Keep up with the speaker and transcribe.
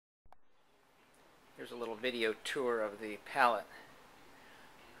Here's a little video tour of the pallet.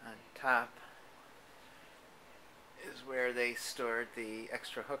 On top is where they stored the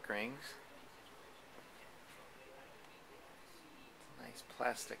extra hook rings. Nice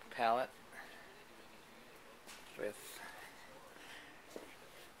plastic pallet with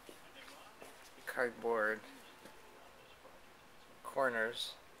cardboard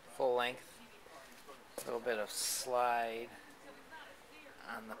corners, full length, a little bit of slide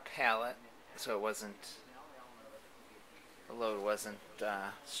on the pallet so the load wasn't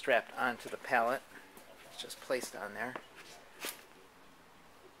strapped onto the pallet. It's just placed on there.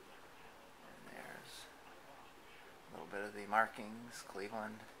 And there's a little bit of the markings,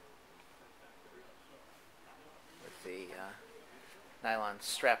 Cleveland, with the nylon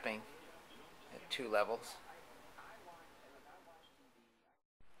strapping at 2 levels.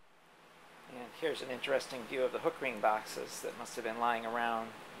 And here's an interesting view of the hook ring boxes that must have been lying around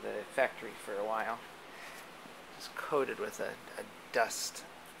the factory for a while. Just coated with a dust.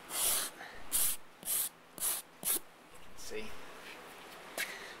 You can see.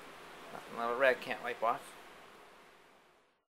 Nothing a little red can't wipe off.